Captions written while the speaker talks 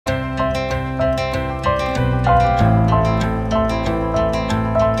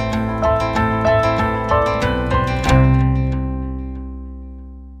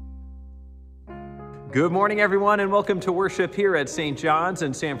good morning, everyone, and welcome to worship here at St. John's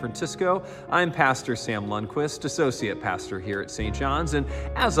in San Francisco. I'm Pastor Sam Lundquist, Associate Pastor here at St. John's, and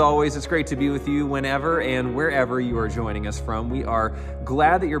as always, it's great to be with you whenever and wherever you are joining us from. We are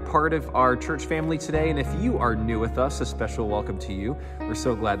glad that you're part of our church family today, and if you are new with us, a special welcome to you. We're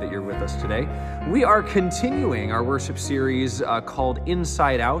so glad that you're with us today. We are continuing our worship series called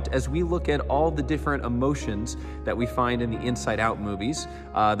Inside Out as we look at all the different emotions that we find in the Inside Out movies.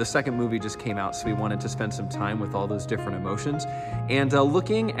 The second movie just came out, so we wanted to spend some time with all those different emotions and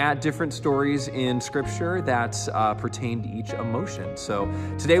looking at different stories in Scripture that pertain to each emotion. So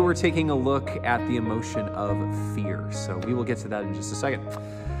today we're taking a look at the emotion of fear. So we will get to that in just a second.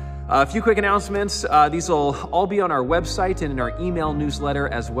 A few quick announcements. These will all be on our website and in our email newsletter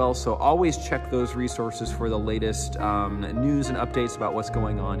as well, so always check those resources for the latest news and updates about what's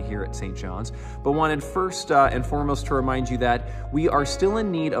going on here at St. John's. But wanted first and foremost to remind you that we are still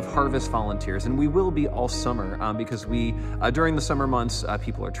in need of Harvest volunteers, and we will be all summer because during the summer months,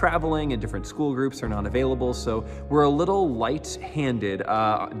 people are traveling and different school groups are not available, so we're a little light-handed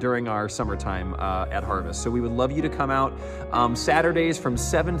during our summertime at Harvest. So we would love you to come out Saturdays from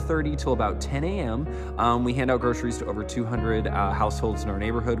 7:30 till about 10 a.m. We hand out groceries to over 200 households in our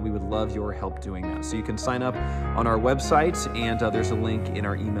neighborhood. We would love your help doing that. So you can sign up on our website, and there's a link in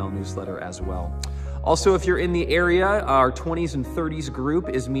our email newsletter as well. Also, if you're in the area, our 20s and 30s group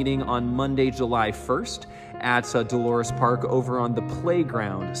is meeting on Monday, July 1st at Dolores Park over on the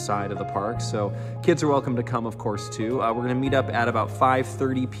playground side of the park. So kids are welcome to come, of course, too. We're going to meet up at about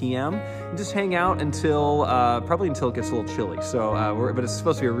 5:30 p.m. and just hang out until probably until it gets a little chilly. So, but it's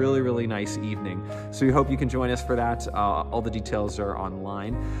supposed to be a really, really nice evening. So we hope you can join us for that. All the details are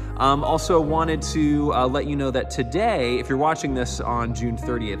online. Also wanted to let you know that today, if you're watching this on June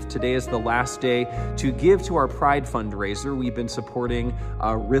 30th, today is the last day to give to our Pride fundraiser. We've been supporting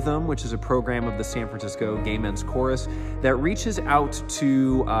Rhythm, which is a program of the San Francisco Gay Men's Chorus that reaches out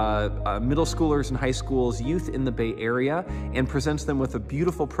to middle schoolers and high schools, youth in the Bay Area, and presents them with a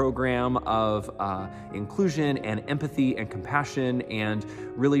beautiful program of inclusion and empathy and compassion, and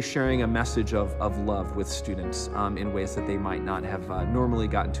really sharing a message of love with students in ways that they might not have normally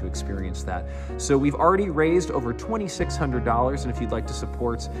gotten to experience that. So we've already raised over $2,600, and if you'd like to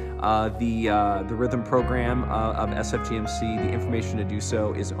support the Rhythm program of SFGMC, the information to do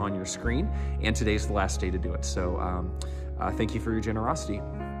so is on your screen, and today's the last day to do it. So thank you for your generosity.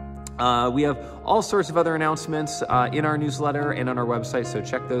 We have all sorts of other announcements in our newsletter and on our website, so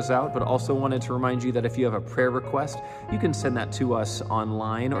check those out. But also wanted to remind you that if you have a prayer request, you can send that to us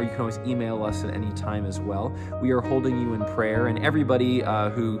online, or you can always email us at any time as well. We are holding you in prayer, and everybody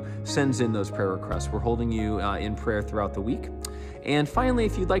who sends in those prayer requests, we're holding you in prayer throughout the week. And finally,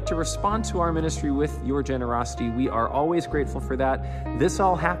 if you'd like to respond to our ministry with your generosity, we are always grateful for that. This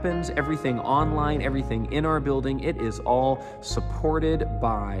all happens, everything online, everything in our building, it is all supported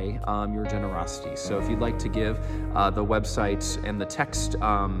by your generosity. So if you'd like to give, the website and the text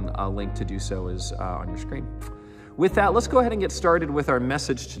link to do so is on your screen. With that, let's go ahead and get started with our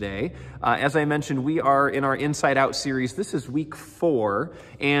message today. As I mentioned, we are in our Inside Out series. This is week 4,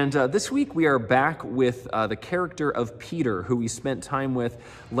 and this week we are back with the character of Peter, who we spent time with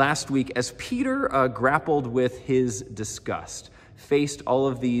last week as Peter grappled with his disgust, faced all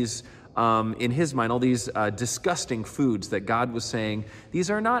of these, in his mind, all these disgusting foods that God was saying,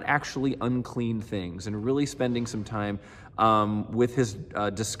 these are not actually unclean things, and really spending some time with his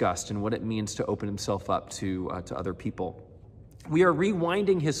disgust and what it means to open himself up to other people. We are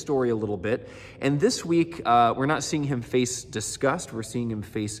rewinding his story a little bit, and this week we're not seeing him face disgust, we're seeing him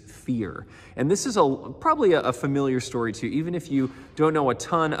face fear. And this is probably a familiar story to you. Even if you don't know a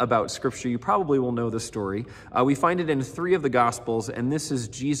ton about Scripture, you probably will know the story. We find it in 3 of the Gospels, and this is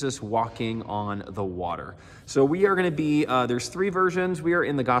Jesus walking on the water. So we are going to be, there's 3 versions. We are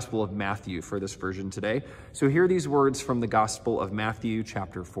in the Gospel of Matthew for this version today. So hear these words from the Gospel of Matthew,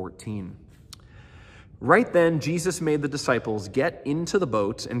 chapter 14. Right then, Jesus made the disciples get into the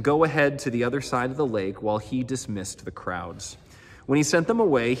boat and go ahead to the other side of the lake while he dismissed the crowds. When he sent them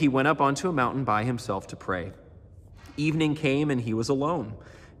away, he went up onto a mountain by himself to pray. Evening came and he was alone.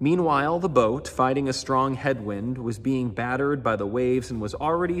 Meanwhile, the boat, fighting a strong headwind, was being battered by the waves and was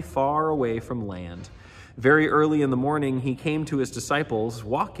already far away from land. Very early in the morning, he came to his disciples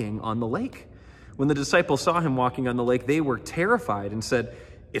walking on the lake. When the disciples saw him walking on the lake, they were terrified and said,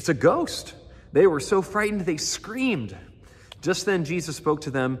 "It's a ghost." They were so frightened they screamed. Just then Jesus spoke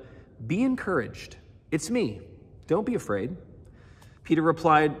to them, "Be encouraged. It's me. Don't be afraid." Peter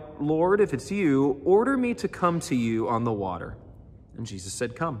replied, "Lord, if it's you, order me to come to you on the water." And Jesus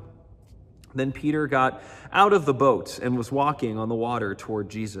said, "Come." Then Peter got out of the boat and was walking on the water toward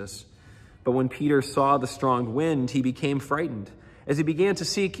Jesus. But when Peter saw the strong wind, he became frightened. As he began to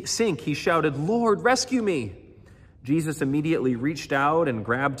sink, he shouted, "Lord, rescue me!" Jesus immediately reached out and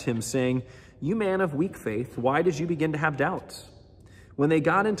grabbed him, saying, "You man of weak faith, why did you begin to have doubts?" When they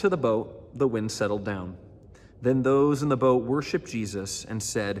got into the boat, the wind settled down. Then those in the boat worshiped Jesus and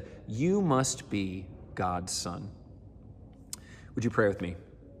said, "You must be God's Son." Would you pray with me?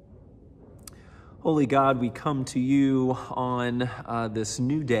 Holy God, we come to you on this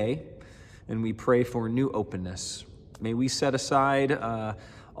new day, and we pray for new openness. May we set aside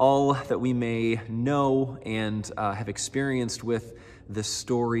all that we may know and have experienced with this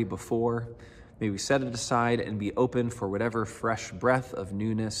story before. May we set it aside and be open for whatever fresh breath of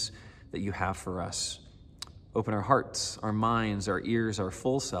newness that you have for us. Open our hearts, our minds, our ears, our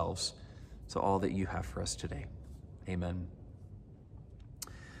full selves to all that you have for us today. Amen.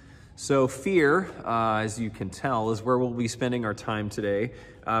 So fear, as you can tell, is where we'll be spending our time today.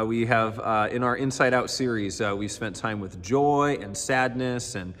 We have, in our Inside Out series, we've spent time with joy and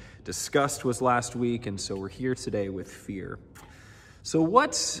sadness, and disgust was last week, and so we're here today with fear. So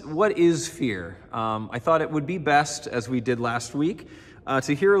what is fear? I thought it would be best, as we did last week,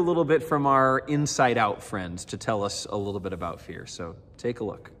 to hear a little bit from our Inside Out friends to tell us a little bit about fear. So take a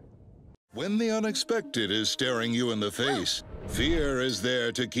look. When the unexpected is staring you in the face, fear is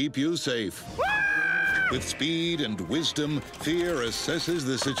there to keep you safe. With speed and wisdom, fear assesses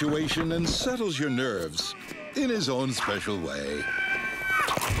the situation and settles your nerves in his own special way.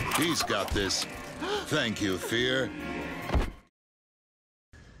 He's got this. Thank you, fear.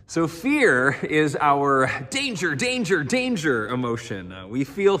 So fear is our danger, danger, danger emotion. We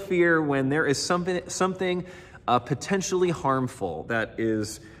feel fear when there is something potentially harmful that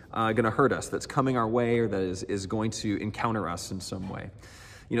is going to hurt us, that's coming our way, or that is going to encounter us in some way.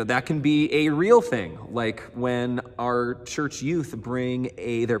 You know, that can be a real thing, like when our church youth bring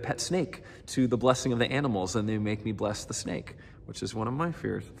their pet snake to the blessing of the animals, and they make me bless the snake, which is one of my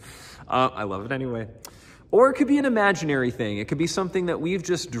fears. I love it anyway. Or it could be an imaginary thing. It could be something that we've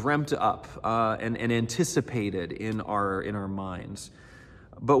just dreamt up and anticipated in our minds.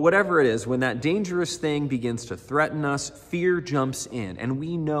 But whatever it is, when that dangerous thing begins to threaten us, fear jumps in, and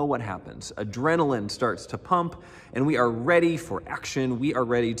we know what happens. Adrenaline starts to pump, and we are ready for action. We are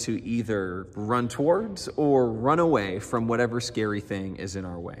ready to either run towards or run away from whatever scary thing is in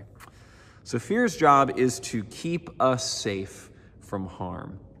our way. So fear's job is to keep us safe from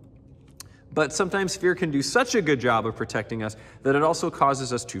harm. But sometimes fear can do such a good job of protecting us that it also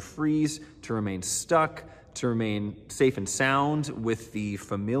causes us to freeze, to remain stuck, to remain safe and sound with the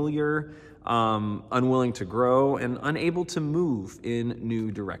familiar, unwilling to grow, and unable to move in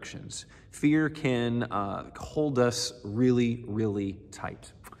new directions. Fear can hold us really, really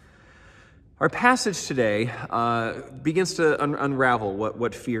tight. Our passage today begins to unravel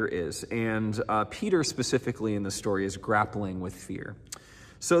what fear is, and Peter specifically in the story is grappling with fear.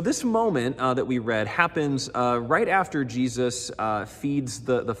 So this moment that we read happens right after Jesus feeds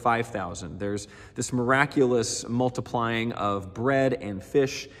the 5,000. There's this miraculous multiplying of bread and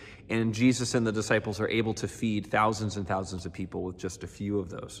fish, and Jesus and the disciples are able to feed thousands and thousands of people with just a few of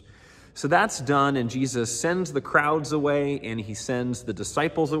those. So that's done, and Jesus sends the crowds away, and he sends the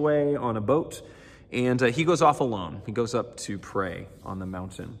disciples away on a boat, and he goes off alone. He goes up to pray on the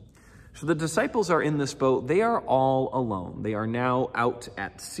mountain. So the disciples are in this boat. They are all alone. They are now out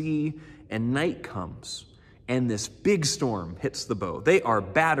at sea, and night comes, and this big storm hits the boat. They are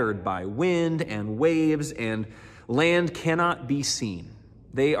battered by wind and waves, and land cannot be seen.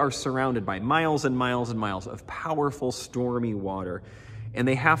 They are surrounded by miles and miles and miles of powerful, stormy water, and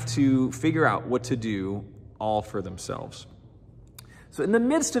they have to figure out what to do all for themselves. So in the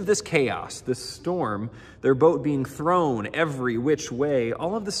midst of this chaos, this storm, their boat being thrown every which way,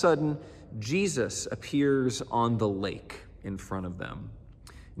 all of a sudden, Jesus appears on the lake in front of them,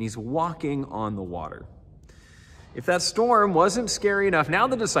 and he's walking on the water. If that storm wasn't scary enough, now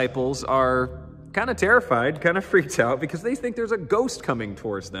the disciples are kind of terrified, kind of freaked out, because they think there's a ghost coming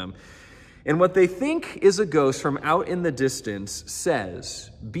towards them. And what they think is a ghost from out in the distance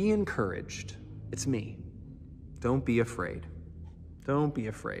says, "Be encouraged. It's me. Don't be afraid. Don't be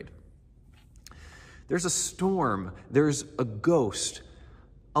afraid." There's a storm, there's a ghost,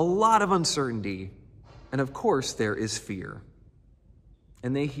 a lot of uncertainty, and of course there is fear.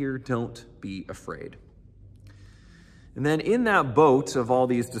 And they hear, "Don't be afraid." And then in that boat of all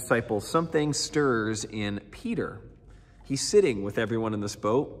these disciples, something stirs in Peter. He's sitting with everyone in this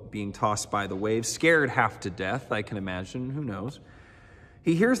boat, being tossed by the waves, scared half to death, I can imagine, who knows.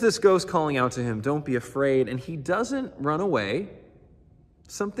 He hears this ghost calling out to him, "Don't be afraid," and he doesn't run away.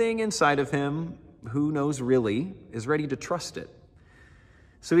 Something inside of him, who knows really, is ready to trust it.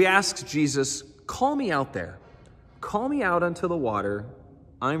 So he asks Jesus, call me out there. Call me out onto the water.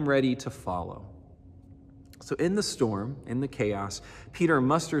 I'm ready to follow. So in the storm, in the chaos, Peter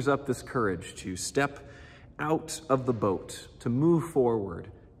musters up this courage to step out of the boat, to move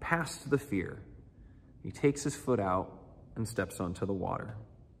forward, past the fear. He takes his foot out and steps onto the water.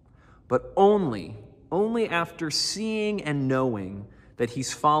 But only after seeing and knowing that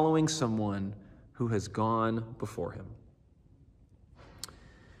he's following someone who has gone before him.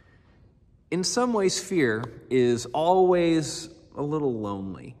 In some ways, fear is always a little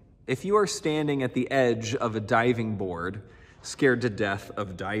lonely. If you are standing at the edge of a diving board, scared to death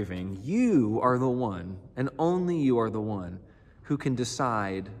of diving, you are the one, and only you are the one, who can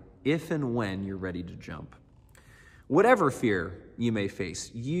decide if and when you're ready to jump. Whatever fear you may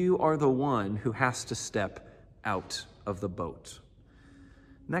face, you are the one who has to step out of the boat.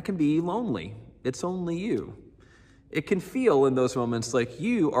 And that can be lonely. It's only you. It can feel in those moments like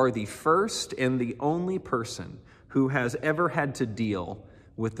you are the first and the only person who has ever had to deal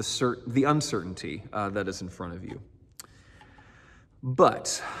with the uncertainty that is in front of you.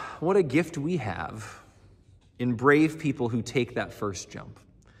 But what a gift we have in brave people who take that first jump.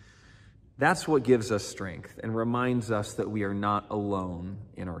 That's what gives us strength and reminds us that we are not alone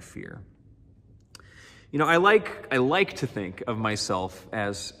in our fear. You know, I like to think of myself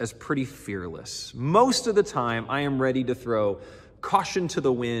as pretty fearless. Most of the time, I am ready to throw caution to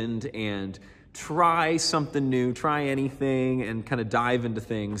the wind and try something new, try anything, and kind of dive into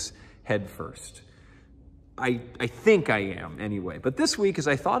things head first. I think I am anyway. But this week, as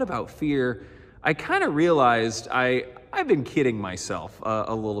I thought about fear, I kind of realized I've been kidding myself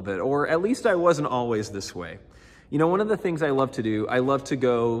a little bit, or at least I wasn't always this way. You know, one of the things I love to do, I love to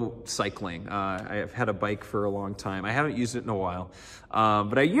go cycling. I've had a bike for a long time. I haven't used it in a while.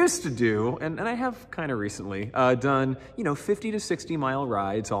 But I used to do, and I have kind of recently, done, 50 to 60 mile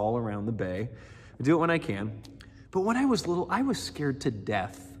rides all around the bay. I do it when I can. But when I was little, I was scared to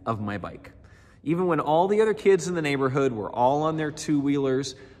death of my bike. Even when all the other kids in the neighborhood were all on their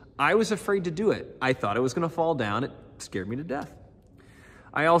two-wheelers, I was afraid to do it. I thought it was going to fall down. It scared me to death.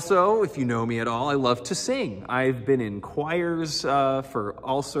 I also, if you know me at all, I love to sing. I've been in choirs for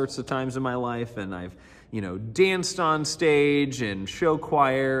all sorts of times in my life, and I've, danced on stage and show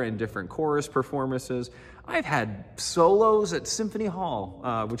choir and different chorus performances. I've had solos at Symphony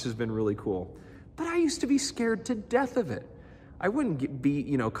Hall, which has been really cool. But I used to be scared to death of it. I wouldn't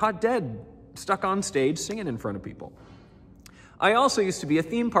be, caught dead, stuck on stage singing in front of people. I also used to be a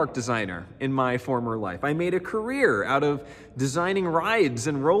theme park designer in my former life. I made a career out of designing rides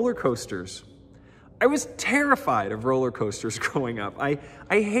and roller coasters. I was terrified of roller coasters growing up. I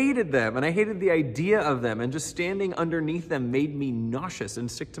hated them, and I hated the idea of them, and just standing underneath them made me nauseous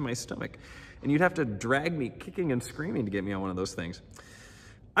and sick to my stomach. And you'd have to drag me kicking and screaming to get me on one of those things.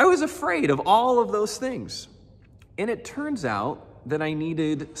 I was afraid of all of those things. And it turns out that I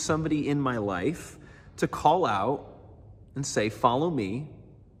needed somebody in my life to call out and say, follow me,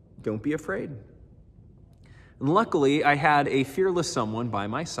 don't be afraid. And luckily, I had a fearless someone by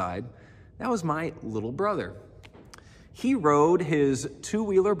my side. That was my little brother. He rode his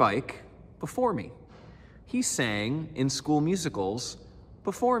two-wheeler bike before me. He sang in school musicals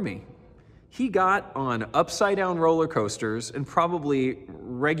before me. He got on upside-down roller coasters and probably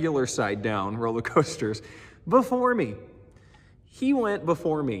regular side-down roller coasters before me. He went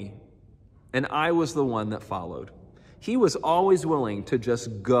before me, and I was the one that followed. He was always willing to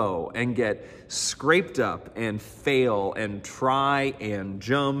just go and get scraped up and fail and try and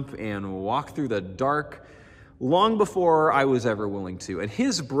jump and walk through the dark long before I was ever willing to. And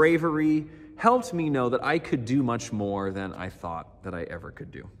his bravery helped me know that I could do much more than I thought that I ever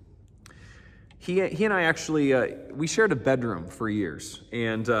could do. He and I actually, we shared a bedroom for years.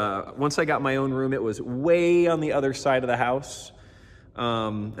 And once I got my own room, it was way on the other side of the house.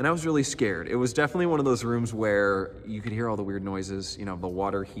 And I was really scared. It was definitely one of those rooms where you could hear all the weird noises, the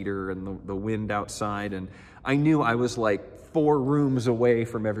water heater and the wind outside. And I knew I was like 4 rooms away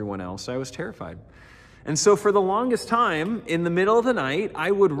from everyone else. I was terrified. And so for the longest time, in the middle of the night,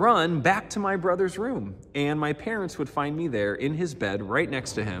 I would run back to my brother's room. And my parents would find me there in his bed right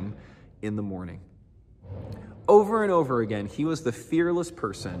next to him in the morning. Over and over again, he was the fearless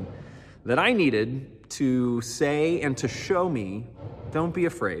person that I needed to say and to show me, don't be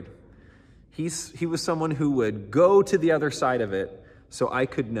afraid. He was someone who would go to the other side of it so I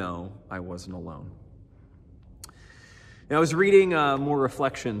could know I wasn't alone. Now, I was reading more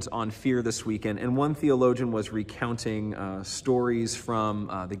reflections on fear this weekend, and one theologian was recounting stories from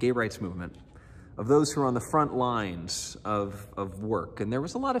the gay rights movement. of those who are on the front lines of work. And there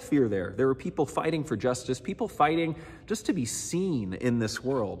was a lot of fear there. There were people fighting for justice, people fighting just to be seen in this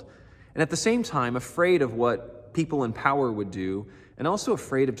world. And at the same time, afraid of what people in power would do, and also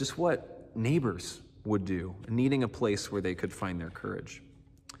afraid of just what neighbors would do, needing a place where they could find their courage.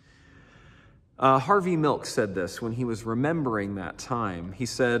 Harvey Milk said this when he was remembering that time. He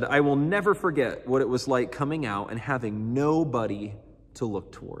said, "I will never forget what it was like coming out and having nobody to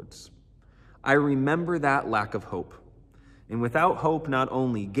look towards. I remember that lack of hope. And without hope, not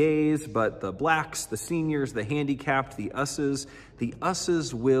only gays, but the blacks, the seniors, the handicapped, the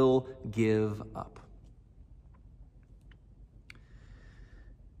us's will give up."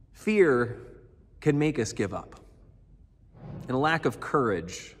 Fear can make us give up. And a lack of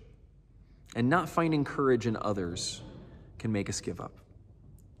courage and not finding courage in others can make us give up.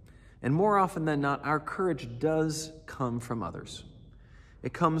 And more often than not, our courage does come from others.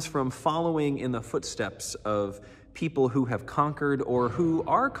 It comes from following in the footsteps of people who have conquered or who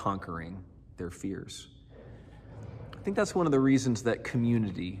are conquering their fears. I think that's one of the reasons that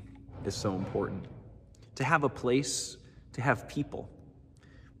community is so important. To have a place, to have people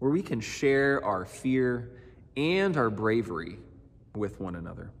where we can share our fear and our bravery with one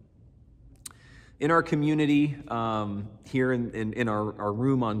another. In our community, here in our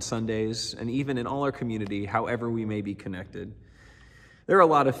room on Sundays, and even in all our community, however we may be connected, there are a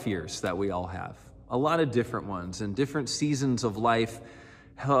lot of fears that we all have, a lot of different ones, and different seasons of life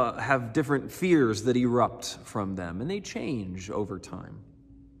have different fears that erupt from them, and they change over time.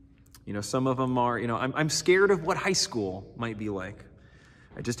 You know, some of them are, I'm scared of what high school might be like.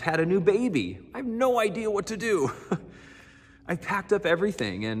 I just had a new baby. I have no idea what to do. I packed up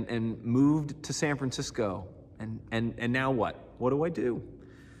everything and moved to San Francisco. And now what? What do I do?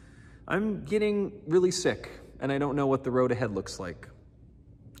 I'm getting really sick, and I don't know what the road ahead looks like.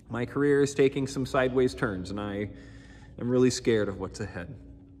 My career is taking some sideways turns, and I am really scared of what's ahead.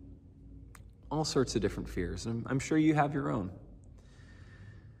 All sorts of different fears, and I'm sure you have your own.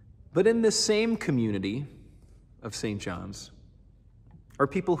 But in this same community of St. John's are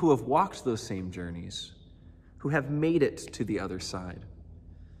people who have walked those same journeys, who have made it to the other side.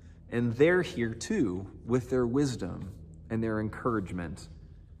 And they're here too with their wisdom and their encouragement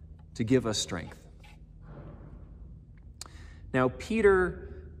to give us strength. Now,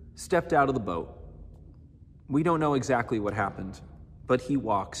 Peter stepped out of the boat. We don't know exactly what happened, but he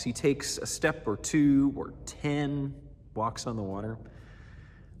walks. He takes a step or 2 or 10, walks on the water.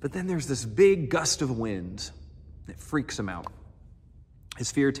 But then there's this big gust of wind that freaks him out. His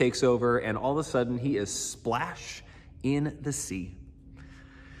fear takes over, and all of a sudden he is splash in the sea.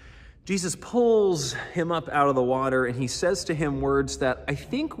 Jesus pulls him up out of the water, and he says to him words that I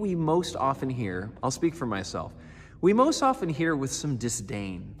think we most often hear. I'll speak for myself. We most often hear with some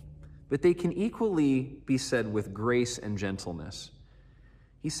disdain, but they can equally be said with grace and gentleness.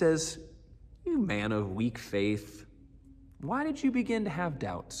 He says, "You man of weak faith, why did you begin to have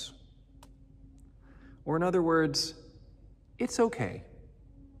doubts?" Or in other words, it's okay.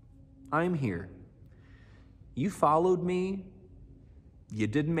 I'm here. You followed me. You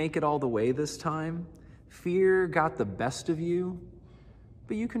didn't make it all the way this time. Fear got the best of you,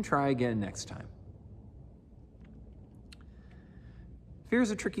 but you can try again next time. Fear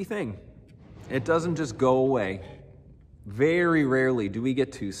is a tricky thing. It doesn't just go away. Very rarely do we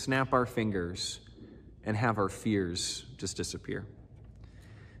get to snap our fingers and have our fears just disappear.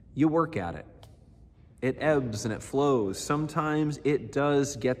 You work at it. It ebbs and it flows. Sometimes it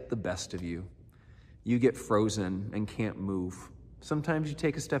does get the best of you. You get frozen and can't move. Sometimes you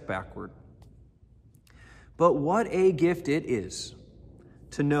take a step backward. But what a gift it is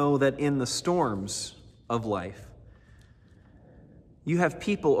to know that in the storms of life, you have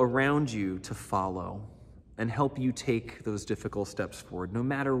people around you to follow and help you take those difficult steps forward, no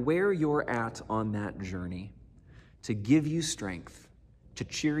matter where you're at on that journey, to give you strength, to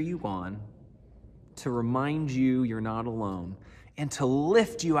cheer you on, to remind you you're not alone, and to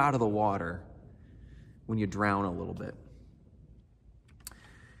lift you out of the water when you drown a little bit.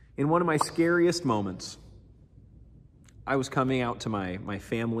 In one of my scariest moments, I was coming out to my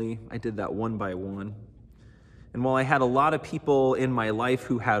family. I did that one by one. And while I had a lot of people in my life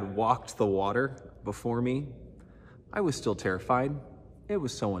who had walked the water before me, I was still terrified. It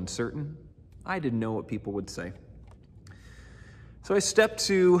was so uncertain. I didn't know what people would say. So I stepped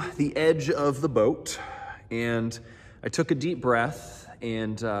to the edge of the boat, and I took a deep breath,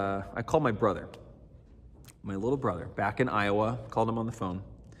 and I called my brother, my little brother, back in Iowa, called him on the phone.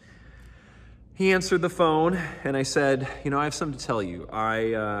 He answered the phone, and I said, I have something to tell you.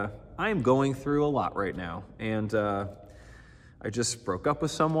 I am going through a lot right now, and I just broke up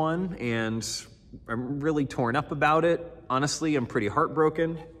with someone, and I'm really torn up about it. Honestly, I'm pretty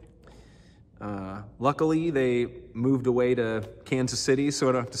heartbroken. Luckily, they moved away to Kansas City, so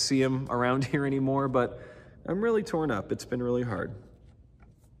I don't have to see them around here anymore, but I'm really torn up. It's been really hard.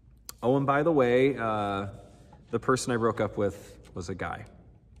 Oh, and by the way, the person I broke up with was a guy.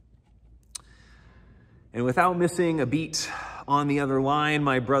 And without missing a beat on the other line,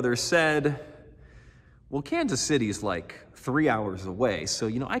 my brother said, well, Kansas City's like 3 hours away, so,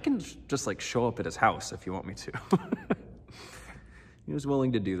 I can just like show up at his house if you want me to. He was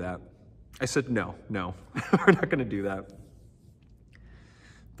willing to do that. I said, no, we're not gonna do that.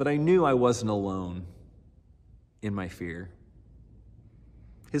 But I knew I wasn't alone in my fear.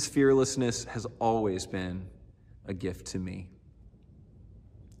 His fearlessness has always been a gift to me.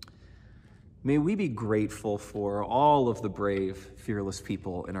 May we be grateful for all of the brave, fearless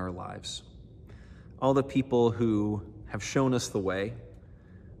people in our lives. All the people who have shown us the way,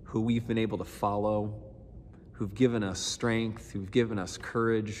 who we've been able to follow, who've given us strength, who've given us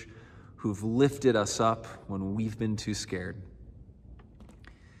courage, who've lifted us up when we've been too scared.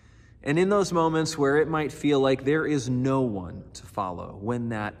 And in those moments where it might feel like there is no one to follow, when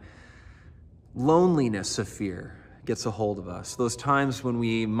that loneliness of fear gets a hold of us, those times when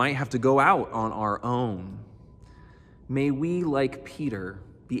we might have to go out on our own, may we, like Peter,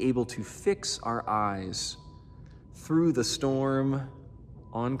 be able to fix our eyes through the storm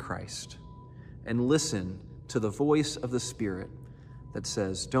on Christ and listen to the voice of the Spirit that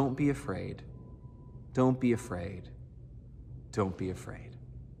says, don't be afraid, don't be afraid, don't be afraid.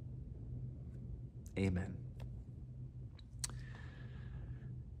 Amen.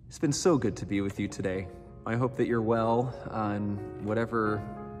 It's been so good to be with you today. I hope that you're well on whatever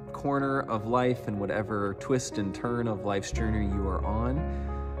corner of life and whatever twist and turn of life's journey you are on.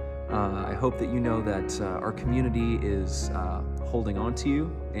 I hope that you know that our community is holding on to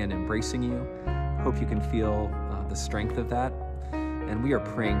you and embracing you. I hope you can feel the strength of that. And we are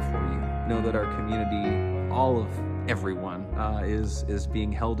praying for you. Know that our community, all of everyone, is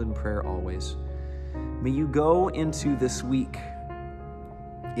being held in prayer always. May you go into this week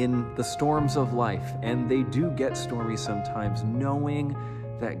in the storms of life, and they do get stormy sometimes, knowing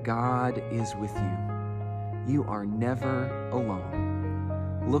that God is with you. You are never alone.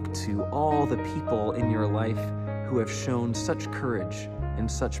 Look to all the people in your life who have shown such courage and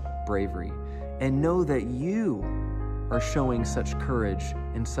such bravery, and know that you are showing such courage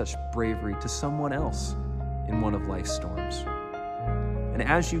and such bravery to someone else in one of life's storms. And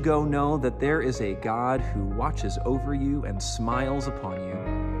as you go, know that there is a God who watches over you and smiles upon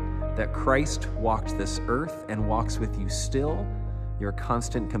you, that Christ walked this earth and walks with you still, your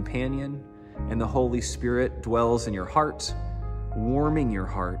constant companion, and the Holy Spirit dwells in your heart, warming your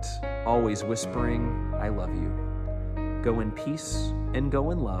heart, always whispering, I love you. Go in peace and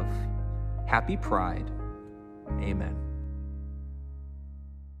go in love. Happy Pride. Amen.